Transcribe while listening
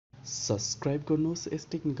Subscribe गर्नुहोस् यस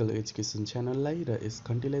technical education च्यानललाई र यस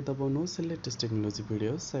घन्टीलाई दबाउनुहोस् लेटेस्ट टेक्नोलोजी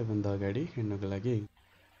भिडियो सबैभन्दा अगाडि हेर्नको लागि।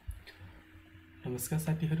 नमस्कार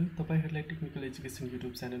साथीहरू, तपाईहरुलाई टेक्निकल एजुकेसन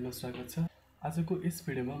युट्युब च्यानलमा स्वागत छ। आजको यस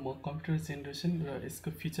भिडियोमा म कम्प्युटर जेनेरेसन र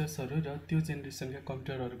यसको फिचर्सहरु र त्यो जेनेरेसनका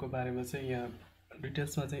कम्प्युटरहरुको बारेमा चाहिँ यहाँ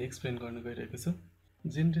डिटेल्समा चाहिँ एक्सप्लेन गर्न गइरहेको छु।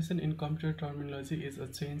 Generation in computer terminology is a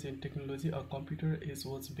change in technology a computer is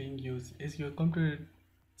what's being used. Is your computer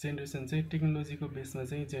generation चाहिँ टेक्नोलोजीको बेसमा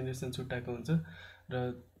चाहिँ जेनेरेसन छुट्टाएको हुन्छ र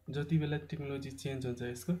जति बेला टेक्नोलोजी चेन्ज हुन्छ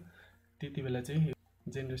यसको त्यति बेला चाहिँ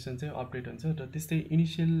जेनेरेसन चाहिँ अपडेट हुन्छ र त्यस्तै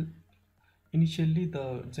Initially, the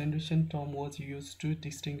generation term was used to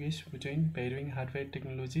distinguish between varying hardware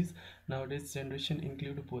technologies. Nowadays, generation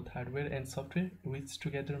include both hardware and software, which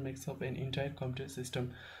together makes up an entire computer system.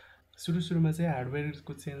 सुरुमा चाहिँ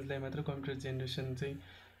हार्डवेयरको चेन्जलाई मात्र कम्प्युटर जेनेरेसन चाहिँ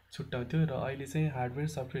छुट्याउँथ्यो र अहिले चाहिँ हार्डवेयर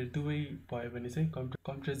सफ्टवेयर दुवै भयो भने चाहिँ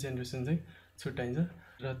कम्प्युटर जेनेरेसन चाहिँ छुट्याइन्छ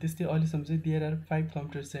र त्यस्तै अहिलेसम्म चाहिँ there are 5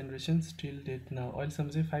 computer generations till date now. अहिलेसम्म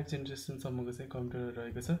चाहिँ 5 जेनेरेसनसम्मको चाहिँ कम्प्युटर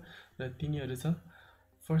रहेको छ र तिनीहरू छ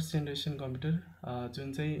फर्स्ट जेनेरेसन कम्प्युटर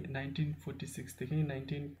जुन चाहिँ 1946 देखि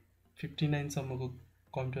 1959 सम्मको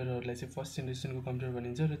कम्प्युटरहरूलाई चाहिँ फर्स्ट जेनेरेसनको कम्प्युटर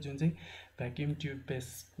भनिन्छ र जुन चाहिँ भ्याक्युम ट्युब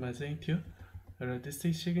बेसमा चाहिँ थियो। र त्यस्तै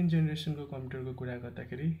सेकेन्ड जेनेरेसनको कम्प्युटरको कुरा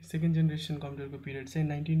गर्दाखेरि सेकेन्ड जेनेरेसन कम्प्युटरको पिरियड चाहिँ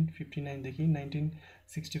 1959 देखि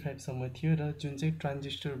 1965 सम्म थियो र जुन चाहिँ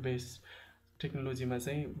ट्रान्जिस्टर बेस टेक्नोलोजीमा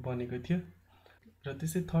चाहिँ बनेको थियो। र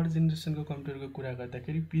त्यसै थर्ड जेनेरेसनको कम्प्युटरको कुरा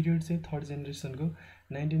गर्दाखेरि पिरियड चाहिँ थर्ड जेनेरेसनको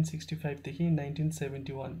 1965 देखि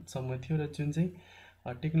 1971 सम्म थियो र जुन चाहिँ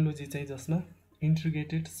टेक्नोलोजी चाहिँ जसमा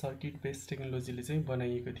इन्टिग्रेटेड सर्किट बेस्ड टेक्नोलोजीले चाहिँ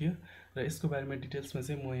बनाइएको थियो र यसको बारेमा डिटेल्समा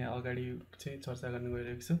चाहिँ म यहाँ अगाडि चाहिँ चर्चा गर्न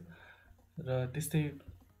गइरहेको छु। र त्यस्तै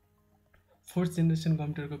फोर्थ जेनेरेसन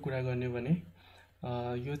कम्प्युटरको कुरा गर्ने भने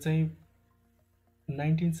यो चाहिँ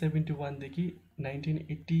 1971 देखि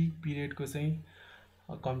 1980 पिरियडको चाहिँ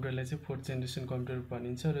कम्प्युटरलाई चाहिँ फोर्थ जेनेरेसन कम्प्युटर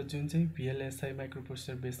भनिन्छ र जुन चाहिँ VLSI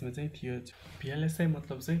माइक्रोप्रोसेसर बेसमा चाहिँ थियो। VLSI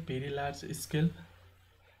मतलब चाहिँ very large scale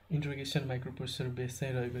integration microprocessor base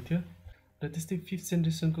चाहिँ रहेको थियो। र त्यस्तै फिफ्थ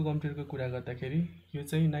जेनेरेसनको कम्प्युटरको कुरा गर्दाखेरि यो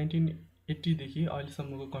चाहिँ 1980 देखि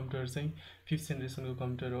अहिलेसम्मको कम्प्युटर चाहिँ फिफ्थ जेनेरेसनको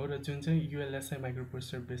कम्प्युटर हो र जुन चाहिँ ULSI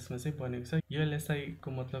माइक्रोप्रोसेसर बेसमा चाहिँ बनेको छ। ULSI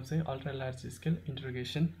को मतलब चाहिँ ultra large scale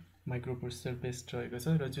integration microprocessor based रहेको छ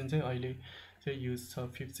र जुन चाहिँ अहिले चाहिँ युज छ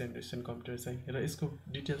फिफ्थ जेनेरेसन कम्प्युटर चाहिँ। र यसको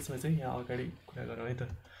डिटेल्समा चाहिँ यहाँ अगाडि कुरा गरौँ है त।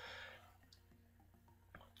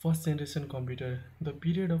 First generation computer the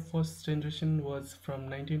period of first generation was from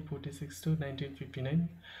 1946 to 1959.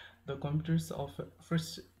 The computers of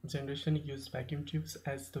first generation used vacuum tubes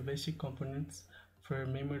as the basic components for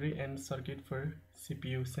memory and circuit for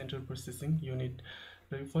CPU central processing unit.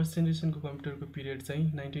 र first जेनेरेसनको कम्प्युटरको period चाहिँ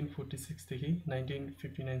 1946 देखि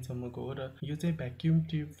 1959 सम्मको हो र यो चाहिँ भ्याक्युम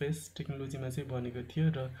ट्युब बेस्ड टेक्नोलोजीमा चाहिँ बनेको थियो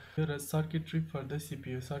र circuitry for the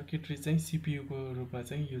CPU circuitry चाहिँ CPU को रूपमा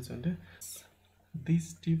चाहिँ युज हुन्थ्यो। These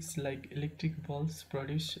tubes like electric bulbs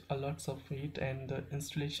produce a lots of heat and the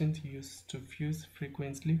installations used to fuse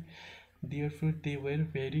frequently. Therefore, they were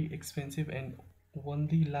very expensive and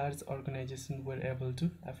only large organizations were able to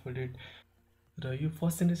afford it. र यो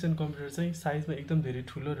first generation computer चाहिँ साइजमा एकदम धेरै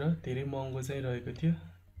ठुलो र धेरै महँगो चाहिँ रहेको थियो।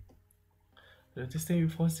 र त्यस्तै यो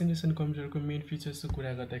फर्स्ट जेनेरेसन कम्प्युटरको मेन फिचर्सको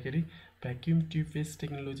कुरा गर्दाखेरि भ्याक्युम ट्युब बेस्ड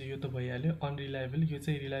टेक्नोलोजी यो त भइहाल्यो। अनरिलायबल यो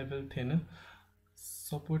चाहिँ रिलायबल थिएन।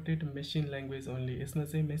 सपोर्टेड मेसिन ल्याङ्ग्वेज ओन्ली यसमा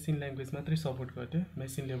चाहिँ मेसिन ल्याङ्ग्वेज मात्रै सपोर्ट गर्थ्यो,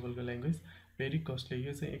 मेसिन लेभलको ल्याङ्ग्वेज। भेरी कस्टली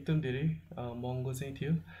यो चाहिँ एकदम धेरै महँगो चाहिँ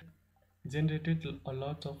थियो। Generated a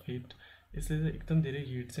lot of heat यसले चाहिँ एकदम धेरै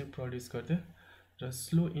हिट चाहिँ प्रड्युस गर्थ्यो र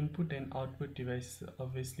slow input and output device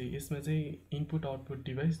obviously यसमा चाहिँ इनपुट आउटपुट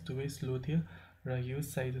डिभाइस दुवै स्लो थियो र ह्युज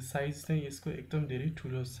साइज चाहिँ यसको एकदम धेरै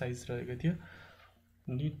ठुलो साइज रहेको थियो।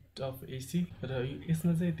 निड अफ एसी र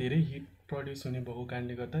यसमा चाहिँ धेरै हिट प्रड्युस हुने भएको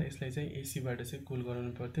कारणले गर्दा यसलाई चाहिँ एसीबाट चाहिँ कुल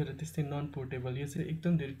गराउनु पर्थ्यो र त्यस्तै नन पोर्टेबल यो चाहिँ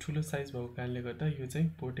एकदम धेरै ठुलो साइज भएको कारणले गर्दा यो चाहिँ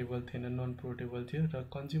पोर्टेबल थिएन, नन पोर्टेबल थियो र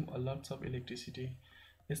consume a lots of electricity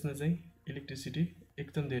यसमा चाहिँ इलेक्ट्रिसिटी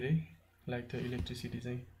एकदम धेरै लाग्थ्यो। इलेक्ट्रिसिटी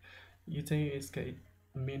चाहिँ यो चाहिँ यसका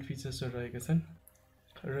मेन फिचर्सहरू रहेका छन्।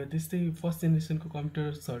 र त्यस्तै फर्स्ट जेनेरेसनको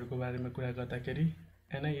कम्प्युटर्सहरूको बारेमा कुरा गर्दाखेरि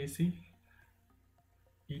NIAC,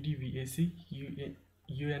 EDVAC,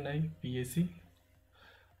 UNI-VAC,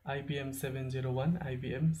 IBM 701,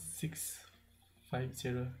 IBM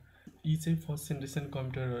 650 यी चाहिँ फर्स्ट जेनेरेसन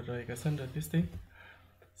कम्प्युटरहरू रहेका छन्। र त्यस्तै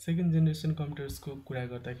सेकेन्ड जेनेरेसन कम्प्युटर्सको कुरा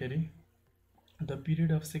गर्दाखेरि The period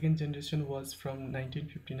of second generation was from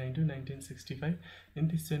 1959 to 1965. In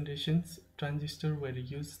this generations, transistors were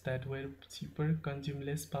used that were cheaper, consume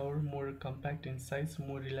less power, more compact in size,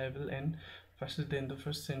 more reliable and faster than the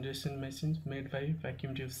first generation machines made by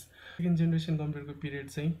vacuum tubes. Second generation computer period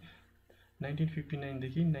चाहिँ 1959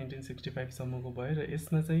 देखि 1965 सम्मको भयो र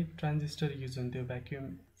यसमा चाहिँ transistor use हुन्थ्यो। Vacuum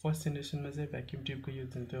first जेनेरेसनमा चाहिँ भ्याक्युम ट्युबको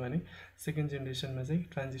युज हुन्थ्यो भने सेकेन्ड जेनेरेसनमा चाहिँ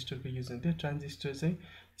ट्रान्जिस्टरको युज हुन्थ्यो। ट्रान्जिस्टर चाहिँ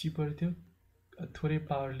चिपर थियो, थोरै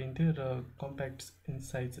पावर लिन्थ्यो र कम्प्याक्ट इन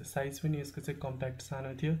साइज पनि यसको चाहिँ कम्प्याक्ट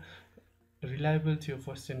सानो थियो, रिलायबल थियो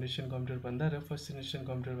फर्स्ट जेनेरेसन कम्प्युटर भन्दा र फर्स्ट जेनेरेसन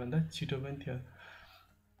कम्प्युटर भन्दा छिटो पनि थियो।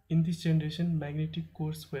 In this generation, magnetic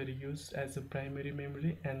cores were used as a primary memory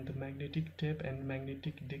and the magnetic tape and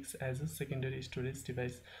magnetic disks as a secondary storage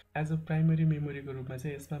device. As a primary memory को रूपमा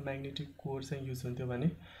चाहिँ यसमा magnetic core चाहिँ use हुन्थ्यो भने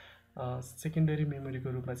secondary memory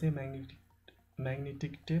को रूपमा चाहिँ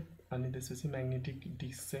magnetic tape अनि त्यसपछि magnetic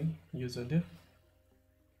disk चाहिँ युज हुन्थ्यो।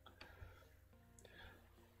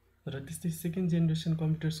 र त्यस्तै सेकेन्ड जेनेरेसन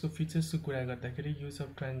कम्प्युटर्सको फिचर्सको कुरा गर्दाखेरि युज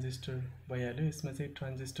अफ ट्रान्जिस्टर भइहाल्यो। यसमा चाहिँ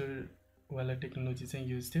ट्रान्जिस्टर वाला टेक्नोलोजी चाहिँ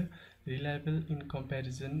युज थियो। Reliable in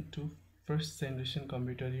comparison to first generation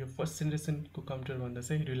computer, यो फर्स्ट जेनेरेसनको कम्प्युटर भन्दा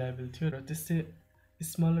चाहिँ रिलायबल थियो। र त्यस्तै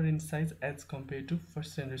smaller in size as compare to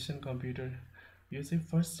first generation computer, यो चाहिँ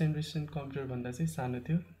फर्स्ट जेनेरेसन कम्प्युटर भन्दा चाहिँ सानो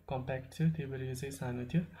थियो, कम्प्याक्ट थियो, त्यही भएर यो चाहिँ सानो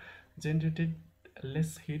थियो। Generated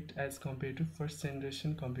lace hit as compare to first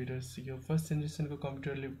generation computers, यो फर्स्ट जेनेरेसनको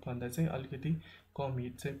कम्प्युटरले भन्दा चाहिँ अलिकति कम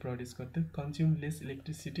हिट चाहिँ प्रड्युस गर्थ्यो। Consume lace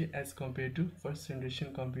electricity as compare to first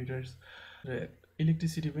generation computers, र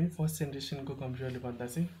इलेक्ट्रिसिटी पनि फर्स्ट जेनेरेसनको कम्प्युटरले भन्दा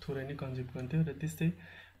चाहिँ थोरै नै कन्ज्युम गर्थ्यो। र त्यस्तै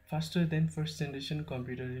faster than first generation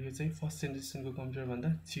computer, यो चाहिँ फर्स्ट जेनेरेसनको कम्प्युटर भन्दा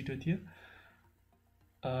छिटो थियो।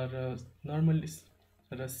 र नर्मली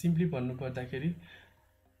र सिम्पली भन्नुपर्दाखेरि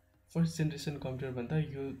फर्स्ट जेनेरेसन कम्प्युटर भन्दा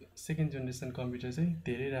यो सेकेन्ड जेनेरेसन कम्प्युटर चाहिँ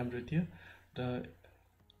धेरै राम्रो थियो। र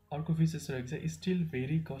अर्को फिचर्स रहेको छ स्टिल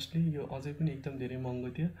भेरी कस्टली, यो अझै पनि एकदम धेरै महँगो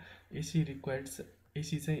थियो। एसी रिक्वायर्ड्स,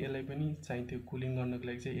 एसी चाहिँ यसलाई पनि चाहिन्थ्यो, कुलिङ गर्नको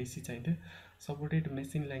लागि चाहिँ एसी चाहिन्थ्यो। Supported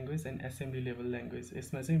machine language and assembly level language,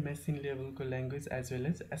 यसमा चाहिँ मेसिन लेभलको language as well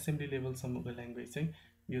as assembly लेभलसम्मको language चाहिँ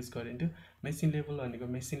युज गरिन्थ्यो। मेसिन लेभल भनेको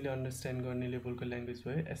मेसिनले अन्डरस्ट्यान्ड गर्ने लेभलको ल्याङ्ग्वेज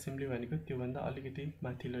भयो, एसेम्ब्ली भनेको त्योभन्दा अलिकति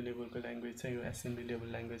माथिल्लो लेभलको ल्याङ्ग्वेज चाहिँ यो एसेम्ब्ली लेभल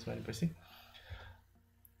ल्याङ्ग्वेज भनेपछि।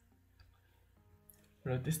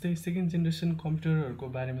 र त्यस्तै सेकेन्ड जेनेरेसन कम्प्युटरहरूको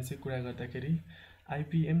बारेमा चाहिँ कुरा गर्दाखेरि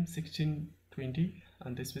आइबिएम 1620,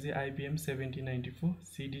 अनि त्यसपछि आइबिएम 1794,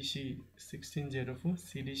 सिडिसी 1604,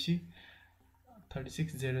 सिडिसी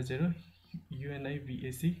 3600, युएनआई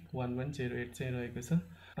भिएसी 1108 चाहिँ रहेको छ।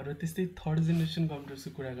 र त्यस्तै थर्ड जेनेरेसन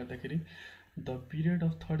कम्प्युटर्सको कुरा गर्दाखेरि the period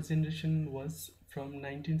of third generation was from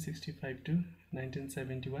 1965 to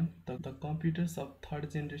 1971. The computers of third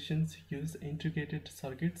generations use integrated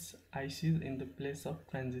circuits ICs in the place of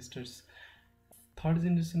transistors. Third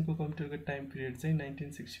जेनेरेसनको कम्प्युटरको टाइम पिरियड चाहिँ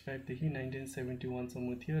 1965 देखि 1971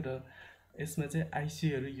 सम्म थियो र यसमा चाहिँ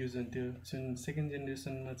आइसीहरू युज हुन्थ्यो। जुन सेकेन्ड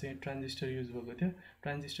जेनेरेसनमा चाहिँ ट्रान्जिस्टर युज भएको थियो,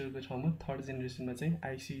 ट्रान्जिस्टरको ठाउँमा थर्ड जेनेरेसनमा चाहिँ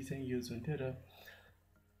आइसी चाहिँ युज हुन्थ्यो। र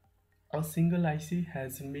अ सिंगल आइसी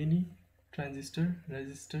has many transistor,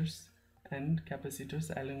 resistors and क्यापेसिटर्स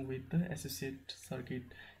along with the associate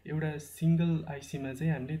circuit, एउटा सिंगल आइसीमा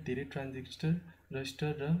चाहिँ हामीले धेरै ट्रान्जिस्टर,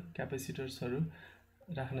 रेजिस्टर र क्यापेसिटर्सहरू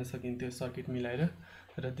राख्न सकिन्थ्यो सर्किट मिलाएर।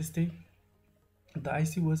 र त्यस्तै द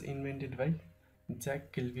आइसी was invented by jack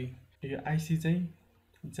Kilby, यो आइसी चाहिँ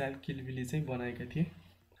ज्याक किल्बीले चाहिँ बनाएका थिए।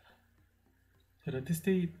 र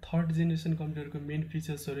त्यस्तै थर्ड जेनेरेसन कम्प्युटरको मेन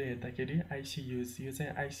फिचर्सहरू हेर्दाखेरि आइसी युज, यो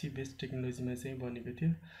चाहिँ आइसी बेस्ड टेक्नोलोजीमा चाहिँ बनेको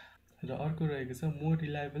थियो। र अर्को रहेको छ more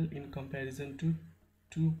reliable in comparison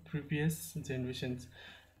to previous generations,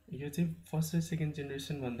 यो चाहिँ फर्स्ट र सेकेन्ड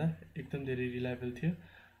जेनेरेसन भन्दा एकदम धेरै रिलायबल थियो।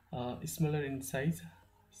 स्मलर इन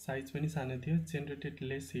साइज पनि सानो थियो। जेनेरेटेड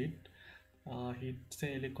लेस हिट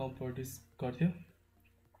चाहिँ यसले कम प्रड्युस गर्थ्यो।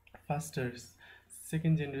 फास्टर,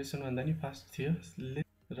 सेकेन्ड जेनेरेसन भन्दा नि फास्ट थियो।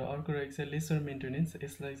 र अर्को रहेको छ लेसर मेन्टेनेन्स,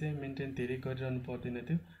 यसलाई चाहिँ मेन्टेन धेरै गरिरहनु पर्दैन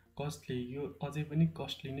थियो। कस्टली, यो अझै पनि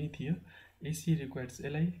कस्टली नै थियो। एसी रिक्वायर्ड्स,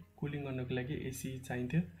 यसलाई कुलिङ गर्नको लागि एसी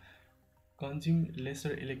चाहिन्थ्यो। कन्ज्युम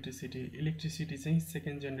लेसर इलेक्ट्रिसिटी चाहिँ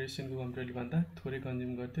सेकेन्ड जेनेरेसनको कम्प्युटरले भन्दा थोरै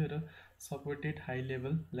कन्ज्युम गर्थ्यो। र सपोर्टेड हाई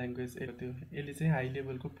लेभल ल्याङ्ग्वेज गर्थ्यो, यसले चाहिँ हाई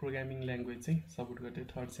लेभलको प्रोग्रामिङ ल्याङ्ग्वेज चाहिँ सपोर्ट गर्थ्यो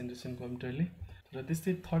थर्ड जेनेरेसन कम्प्युटरले। र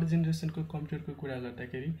त्यस्तै थर्ड जेनेरेसनको कम्प्युटरको कुरा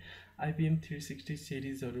गर्दाखेरि आइबिएम 360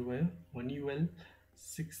 सिरिजहरू भयो, हनीवेल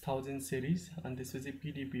 6000 सिरिज, अनि त्यसपछि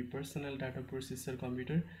PDP personal data processor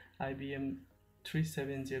computer IBM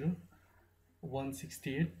 370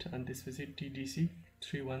 168, अनि त्यसपछि टिडिसी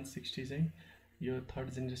 3160 चाहिँ यो थर्ड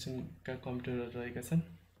जेनेरेसनका कम्प्युटरहरू रहेका छन्।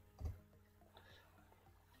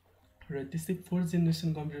 र त्यस्तै फोर्थ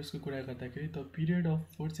जेनेरेसन कम्प्युटर्सको कुरा गर्दाखेरि the period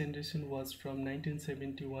of fourth generation was from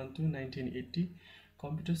 1971 to 1980.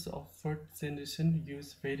 Computers of fourth generation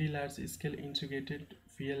use very large scale integrated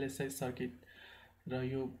भिएलएसआई circuit, र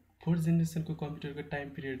यो फोर्थ जेनेरेसनको कम्प्युटरको टाइम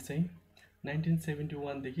पिरियड चाहिँ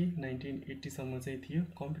 1971 देखि 1980 सम्म चाहिँ थियो।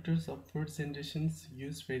 Computers of fourth generations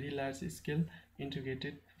use very large scale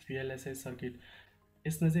integrated VLSI circuit.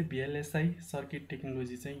 यसमा चाहिँ VLSI सर्किट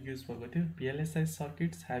टेक्नोलोजी चाहिँ युज भएको थियो। VLSI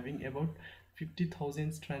circuits having about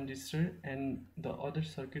 50,000 transistor and the other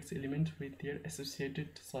circuits element with their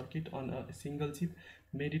associated circuit on a single chip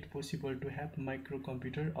made it possible to have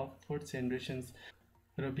microcomputer of fourth generations।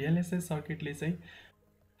 र VLSI सर्किटले चाहिँ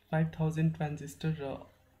 5000 transistor र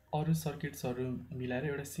अरू सर्किट्सहरू मिलाएर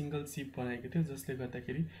एउटा single cheap बनाएको थियो, जसले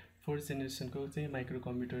गर्दाखेरि फोर्थ जेनेरेसनको चाहिँ माइक्रो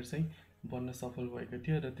कम्प्युटर चाहिँ बन्न सफल भएको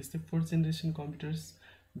थियो। र त्यस्तै fourth generation computers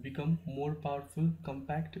become more powerful,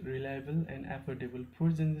 compact, reliable and affordable.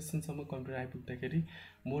 Fourth जेनेरेसनसम्म computer आइपुग्दाखेरि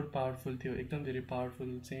मोर पावरफुल थियो, एकदम धेरै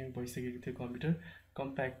पावरफुल चाहिँ भइसकेको थियो कम्प्युटर।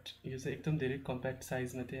 कम्प्याक्ट, यो चाहिँ एकदम धेरै कम्प्याक्ट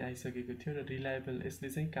साइजमा चाहिँ आइसकेको थियो। र रिलायबल, यसले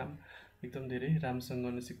चाहिँ काम एकदम धेरै राम्रोसँग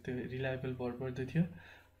गर्न सक्थ्यो, रिलायबल भरपर्दो थियो।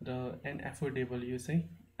 र एन्ड एफोर्डेबल, यो चाहिँ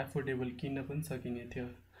एफोर्डेबल किन्न पनि सकिने थियो।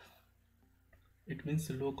 इट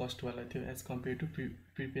मिन्स लो कस्टवाला थियो as compare to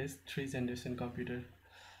previous 3 generation computer.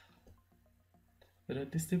 र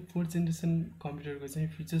त्यस्तै फोर्थ जेनेरेसन कम्प्युटरको चाहिँ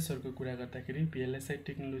फिचर्सहरूको कुरा गर्दाखेरि VLSI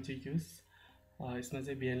टेक्नोलोजी युज, यसमा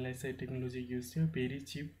चाहिँ VLSI टेक्नोलोजी युज थियो। भेरी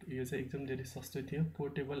चिप, यो चाहिँ एकदम धेरै सस्तो थियो।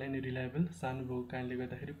 पोर्टेबल एन्ड रिलायबल, सानो भएको कारणले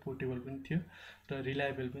गर्दाखेरि पोर्टेबल पनि थियो र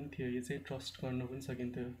रिलायबल पनि थियो, यो चाहिँ ट्रस्ट गर्न पनि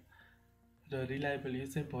सकिन्थ्यो। र रिलायबल, यो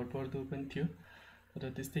चाहिँ भरपर्दो पनि थियो। र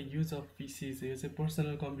त्यस्तै युज अफ PCs, यो चाहिँ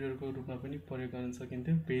पर्सनल कम्प्युटरको रूपमा पनि प्रयोग गर्न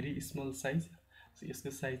सकिन्थ्यो। भेरी स्मल साइज, यसको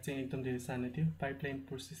साइज चाहिँ एकदम धेरै सानो थियो। पाइपलाइन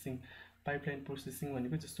प्रोसेसिङ, पाइपलाइन प्रोसेसिङ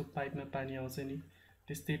भनेको जस्तो पाइपमा पानी आउँछ नि,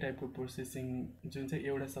 त्यस्तै टाइपको प्रोसेसिङ, जुन चाहिँ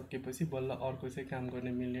एउटा सकेपछि बल्ल अर्को चाहिँ काम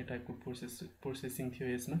गर्न मिल्ने टाइपको प्रोसेसिङ थियो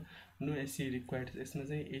यसमा। नो AC रिक्वायर्ड, यसमा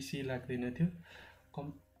चाहिँ AC लाग्दैन थियो।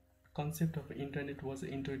 Concept of internet was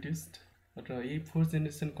introduced, र यही फोर्थ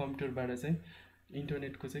जेनेरेसन कम्प्युटरबाट चाहिँ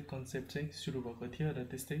इन्टरनेटको चाहिँ कन्सेप्ट चाहिँ सुरु भएको थियो। र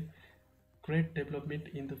त्यस्तै great development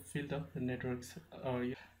in the field of networks,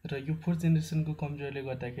 र यो फोर्थ जेनेरेसनको कम्प्युटरले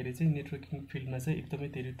गर्दाखेरि चाहिँ नेटवर्किङ फिल्डमा चाहिँ एकदमै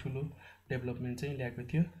धेरै ठुलो डेभलपमेन्ट चाहिँ ल्याएको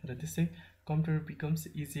थियो। र त्यस्तै computer becomes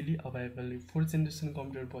easily available, fourth generation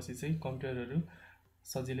computer पछि चाहिँ कम्प्युटरहरू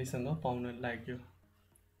सजिलैसँग पाउन लाग्यो।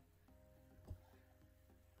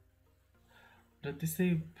 र त्यस्तै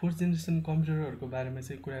फोर्थ जेनेरेसन कम्प्युटरहरूको बारेमा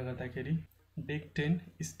चाहिँ कुरा गर्दाखेरि डेक 10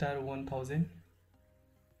 स्टार 1000,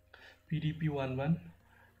 PDP-11,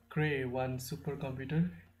 क्रे 1 सुपर कम्प्युटर,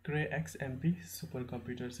 क्रे XMP सुपर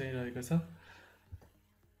कम्प्युटर चाहिँ रहेको छ।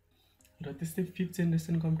 र त्यस्तै फिफ्थ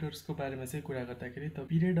जेनेरेसन कम्प्युटर्सको बारेमा चाहिँ कुरा गर्दाखेरि the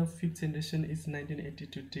period of fifth generation is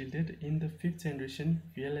 1982 till date. In the fifth generation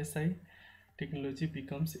VLSI technology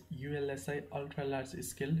becomes ULSI, ultra large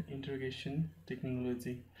scale integration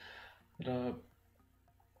technology. र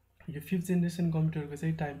यो फिफ्थ जेनेरेसन कम्प्युटरको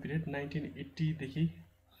चाहिँ टाइम पिरियड 1980 देखि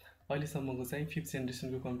अहिलेसम्मको चाहिँ फिफ्थ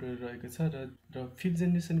जेनेरेसनको कम्प्युटर रहेको छ। र फिफ्थ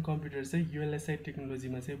जेनेरेसन कम्प्युटर चाहिँ ULSI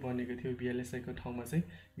टेक्नोलोजीमा चाहिँ बनेको थियो। VLSI को ठाउँमा चाहिँ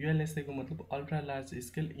ULSI को मतलब ultra large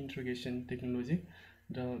scale integration technology,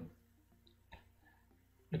 र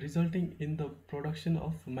resulting in the production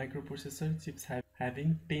of microprocessor chips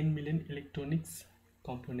having 10 million electronics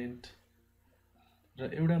component.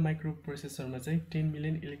 र एउटा माइक्रोप्रोसेसरमा चाहिँ 10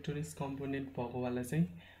 मिलियन इलेक्ट्रोनिक्स कम्पोनेन्ट भएकोवाला चाहिँ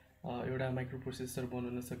एउटा माइक्रोप्रोसेसर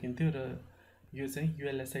बनाउन सकिन्थ्यो। र यो चाहिँ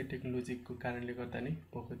ULSI टेक्नोलोजीको कारणले गर्दा नै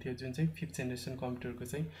भएको थियो, जुन चाहिँ फिफ्थ जेनेरेसन कम्प्युटरको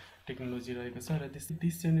चाहिँ टेक्नोलोजी रहेको छ। र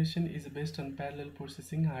this generation is based on parallel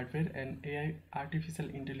processing hardware and AI,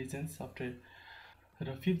 artificial intelligence software.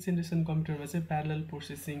 र फिफ्थ जेनेरेसन कम्प्युटरमा चाहिँ प्यारलल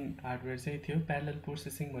प्रोसेसिङ हार्डवेयर चाहिँ थियो। प्यारलल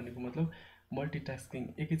प्रोसेसिङ भनेको मतलब मल्टिटास्किङ,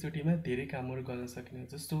 एकैचोटिमा धेरै कामहरू गर्न सकिने।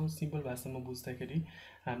 जस्तो सिम्पल भाषामा बुझ्दाखेरि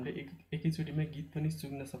हामीले एकैचोटिमा गीत पनि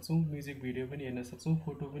सुन्न सक्छौँ, म्युजिक भिडियो पनि हेर्न सक्छौँ,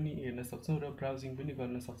 फोटो पनि हेर्न सक्छौँ, र ब्राउजिङ पनि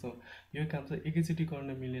गर्न सक्छौँ। यो काम चाहिँ एकैचोटि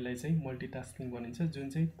गर्न मिल्नेलाई चाहिँ मल्टिटास्किङ भनिन्छ, जुन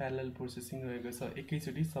चाहिँ प्यारलल प्रोसेसिङ रहेको छ,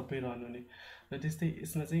 एकैचोटि सबै रन हुने। र त्यस्तै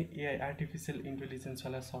यसमा चाहिँ AI, आर्टिफिसियल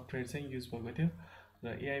इन्टेलिजेन्सवाला सफ्टवेयर चाहिँ युज भएको थियो।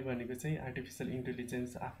 र AI भनेको चाहिँ आर्टिफिसियल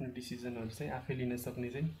इन्टेलिजेन्स, आफ्नो डिसिजनहरू चाहिँ आफै लिन सक्ने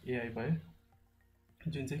चाहिँ AI भयो,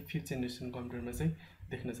 जुन चाहिँ फिफ्थ जेनेरेसन कम्प्युटरमा चाहिँ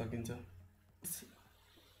देख्न सकिन्छ।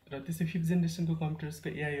 र त्यस्तै फिफ्थ जेनेरेसनको कम्प्युटर्सको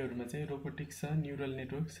AIहरूमा चाहिँ रोबोटिक्स छ, न्युरल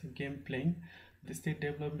नेटवर्क्स, गेम प्लेइङ, त्यस्तै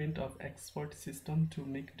development of expert system to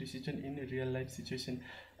make decision in real life situation.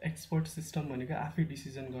 Expert system भनेको आफै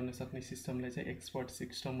डिसिजन गर्न सक्ने सिस्टमलाई चाहिँ एक्सपर्ट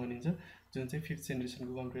सिस्टम भनिन्छ, जुन चाहिँ फिफ्थ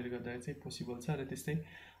जेनेरेसनको कम्प्युटरले गर्दा चाहिँ पोसिबल छ। र त्यस्तै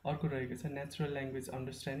अर्को रहेको छ natural language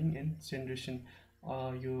understanding and generation.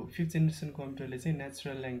 यो फिफ्थ जेनेरेसन कम्प्युटरले चाहिँ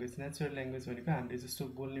नेचुरल ल्याङ्ग्वेज भनेको हामीले जस्तो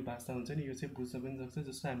बोल्ने भाषा हुन्छ नि, यो चाहिँ बुझ्न पनि सक्छ।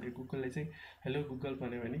 जस्तो हामीले गुगललाई चाहिँ हेलो गुगल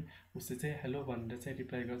भन्यो भने उसले चाहिँ हेलो भनेर चाहिँ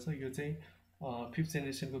रिप्लाई गर्छ। यो चाहिँ फिफ्थ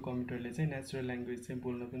जेनेरेसनको कम्प्युटरले चाहिँ नेचुरल ल्याङ्ग्वेज चाहिँ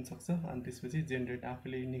बोल्न पनि सक्छ, अनि त्यसपछि जेनेरेट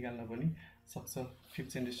आफूले निकाल्न पनि सक्छ फिफ्थ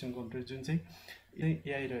जेनेरेसन कम्प्युटर, जुन चाहिँ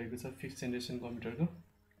AI रहेको छ फिफ्थ जेनेरेसन कम्प्युटरको।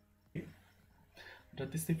 र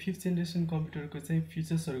त्यस्तै 5th जेनेरेसन कम्प्युटरको चाहिँ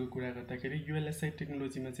फिचर्सहरूको कुरा गर्दाखेरि ULSI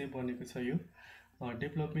टेक्नोलोजीमा चाहिँ बनेको छ यो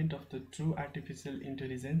development of the true artificial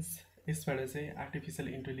intelligence. यसबाट चाहिँ आर्टिफिसियल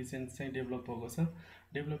इन्टेलिजेन्स चाहिँ डेभलप भएको छ।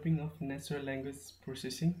 Developing of natural language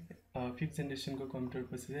processing 5th जेनेरेसनको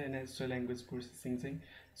कम्प्युटरपछि चाहिँ नेचुरल ल्याङ्ग्वेज प्रोसेसिङ चाहिँ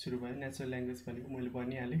सुरु भयो। नेचुरल ल्याङ्ग्वेज भनेको मैले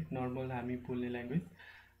भनिहालेँ नर्मल हामी बोल्ने ल्याङ्ग्वेज।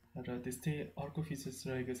 र त्यस्तै अर्को फिचर्स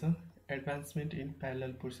रहेको छ advancement in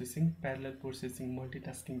parallel processing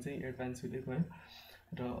multitasking चाहिँ एडभान्स हुँदै गयो।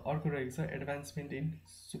 र अर्को रहेको छ advancement in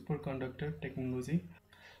super conductor technology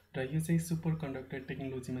र यो चाहिँ सुपर कन्डक्टर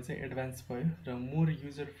टेक्नोलोजीमा चाहिँ एडभान्स भयो र more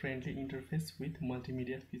user friendly interface with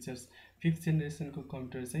multimedia features. 5th जेनेरेसनको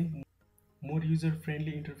कम्प्युटर चाहिँ मोर युजर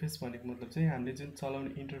फ्रेन्डली इन्टरफेस भनेको मतलब चाहिँ हामीले जुन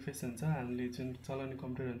चलाउने इन्टरफेस हुन्छ हामीले जुन चलाउने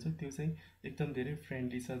कम्प्युटर हुन्छ त्यो चाहिँ एकदम धेरै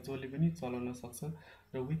फ्रेन्डली छ जसले पनि चलाउन सक्छ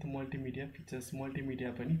र विथ मल्टिमिडिया फिचर्स।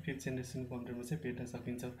 मल्टिमिडिया पनि 5th जेनेरेसन कम्प्युटरमा चाहिँ भेट्न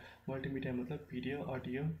सकिन्छ। मल्टिमिडिया मतलब भिडियो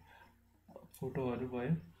अडियो फोटोहरू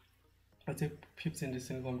भयो अझै 5th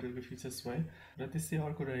जेनेरेसन कम्प्युटरको फिचर्स भयो। र त्यसै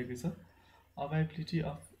अर्को रहेको छ अभाइबिलिटी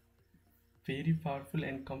of very powerful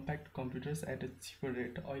and compact computers at a cheaper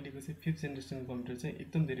rate. अहिलेको चाहिँ 5th जेनेरेसन कम्प्युटर चाहिँ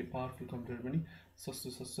एकदम धेरै पावरफुल कम्प्युटर पनि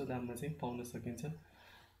सस्तो दाममा चाहिँ पाउन सकिन्छ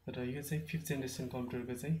र यो चाहिँ 5th जेनेरेसन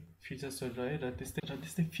कम्प्युटरको चाहिँ फिचर्सहरू रह्यो। र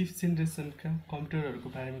त्यस्तै 5th जेनेरेसनका कम्प्युटरहरूको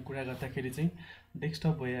बारेमा कुरा गर्दाखेरि चाहिँ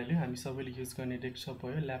डेस्कटप भइहाल्यो, हामी सबैले युज गर्ने डेस्कटप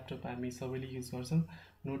भयो। ल्यापटप हामी सबैले युज गर्छौँ,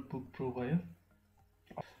 नोटबुक प्रो भयो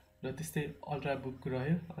र त्यस्तै अल्ट्रा बुक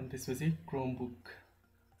रह्यो। अनि त्यसपछि क्रोम बुक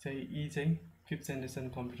चाहिँ यी चाहिँ 5th जेनेरेसन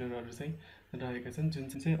कम्प्युटरहरू चाहिँ रहेका छन् जुन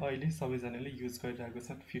चाहिँ अहिले सबैजनाले युज गरिरहेको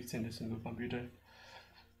छ 5th जेनेरेसनको कम्प्युटर।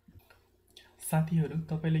 साथीहरू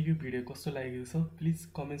तपाईलाई यो भिडियो कस्तो लागेको छ प्लिज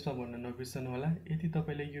कमेन्ट्समा भन्न नबिर्सनु होला। यदि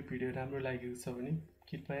तपाईलाई यो भिडियो राम्रो लागेको छ भने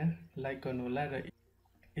कृपया लाइक गर्नु होला र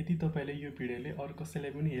यदि तपाईलाई यो भिडियोले अरू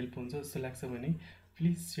कसैलाई पनि हेल्प हुन्छ जस्तो लाग्छ भने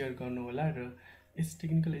प्लिज सेयर गर्नु होला र यस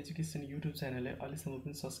टेक्निकल एजुकेसन युट्युब च्यानललाई अहिलेसम्म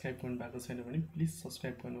पनि सब्स्क्राइब गर्नु भएको छैन भने प्लिज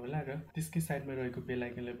सब्स्क्राइब गर्नु होला र त्यसकै साइडमा रहेको बेल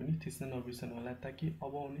आइकनलाई पनि थिच्न नबिर्सनु होला ताकि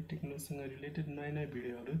अब आउने टेक्नोलोजीसँग रिलेटेड नयाँ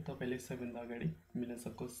भिडियोहरू तपाईलाई सबैभन्दा अगाडि मिल्न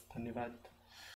सकोस्। धन्यवाद।